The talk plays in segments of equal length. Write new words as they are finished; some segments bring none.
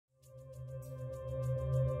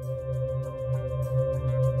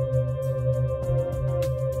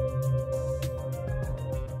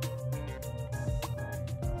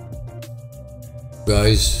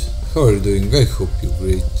guys, how are you doing? I hope you're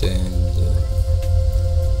great, and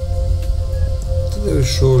today I will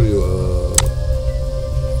show you a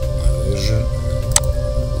version,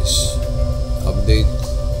 this update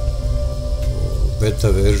or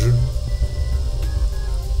beta version.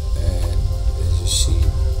 And as you see,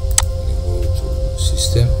 you go to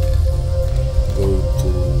system and go to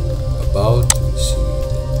about, you see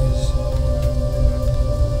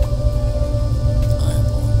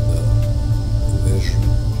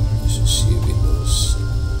Windows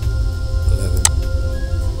 11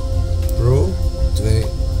 Pro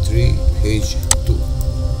 3H2,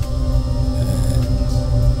 and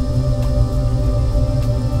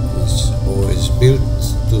it's OS built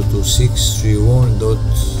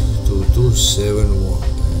 226.3.1.2271,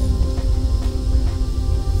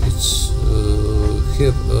 and it's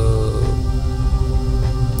have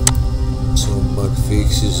some bug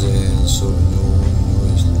fixes and some new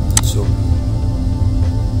so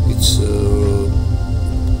it's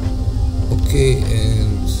okay,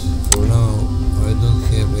 and for now I don't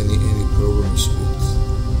have any problems with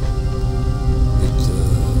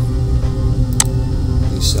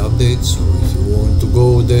this update. So if you want to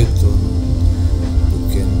go that you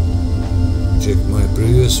can check my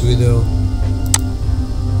previous video,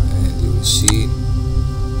 and you will see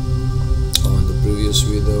on the previous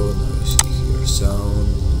video. Now you see here sound,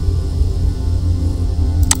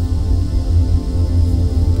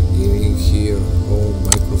 here home,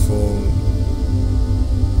 microphone,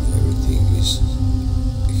 everything is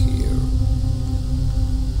here.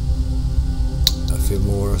 A few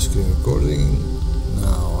more screen recording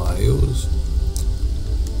now I use,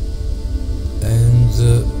 and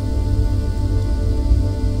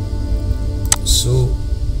so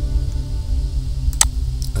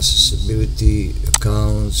accessibility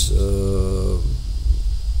accounts,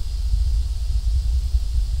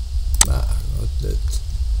 not that.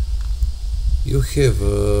 You have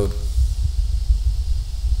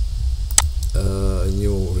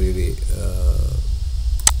new really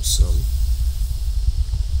some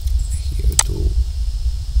here to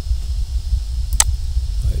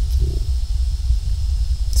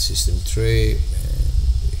system tray,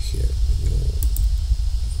 and here new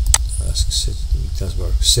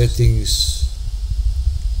taskbar settings,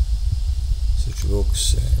 search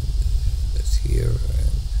box, and that's here,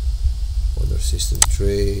 and other system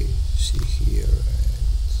tray. See here,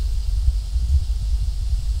 and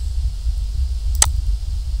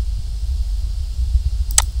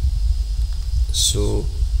so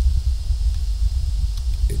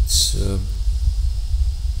it's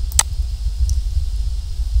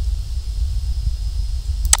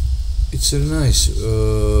a nice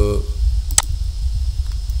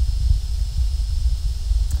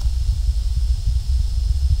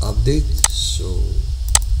update. So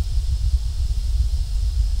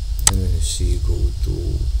and when you see, go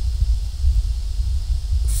to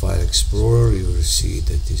File Explorer, you will see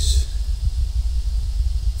that this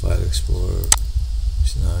File Explorer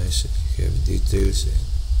is nice. You have details, and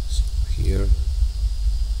so here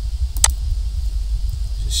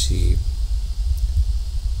you see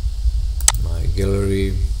my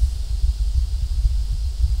gallery.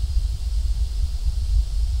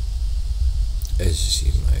 As you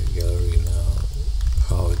see my gallery now,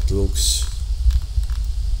 how it looks.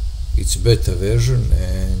 It's beta version,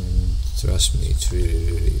 and trust me, it's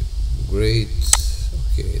really great.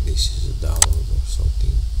 Okay, this is a download or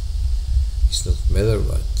something, it's not matter,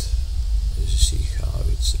 but as you see how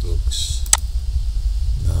it looks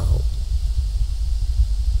now.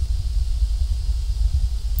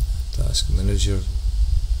 Task Manager,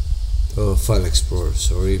 File Explorer,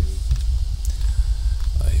 sorry.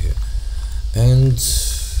 And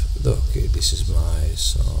okay, this is my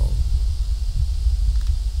some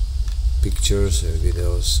pictures or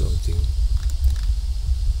videos, something,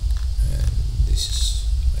 and this is,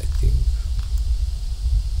 I think,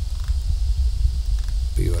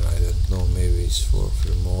 even I don't know, maybe it's for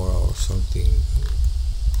Filmora or something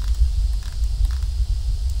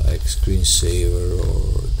like screensaver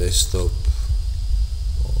or desktop.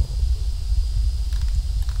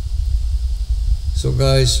 So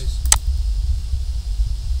guys,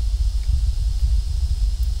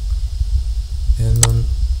 and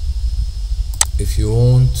if you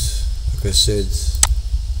want, like I said,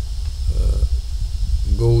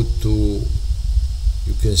 go to,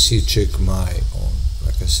 you can see, check my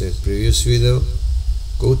like I said previous video,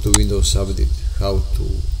 go to Windows Update, how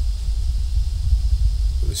to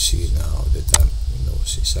see now that I'm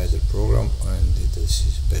Windows Insider program, and this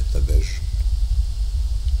is beta version.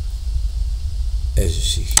 As you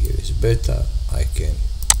see here is beta. I can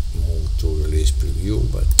move to release preview,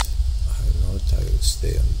 but I I'm not. I will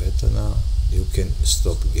stay on beta now. You can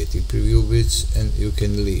stop getting preview bits and you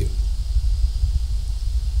can leave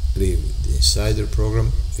the insider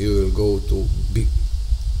program. You will go to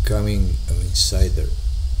becoming an insider,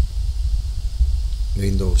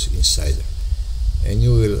 Windows Insider, and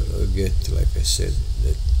you will get, like I said,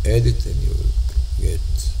 that edit, and you will get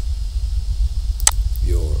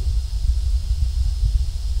your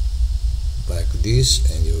like this,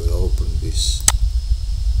 and you will open this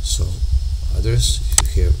some address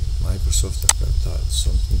if you have Microsoft account or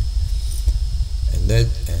something, and that,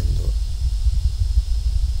 and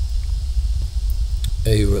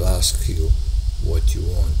he will ask you what you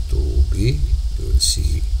want to be. You will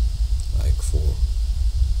see like 4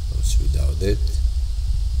 dots without that,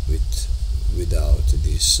 without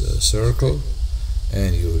this circle,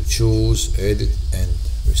 and you will choose edit and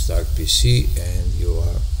restart PC, and you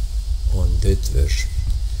are on that version.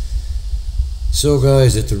 So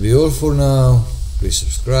guys, that will be all for now. Please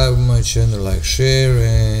subscribe to my channel, like, share,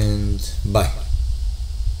 and bye.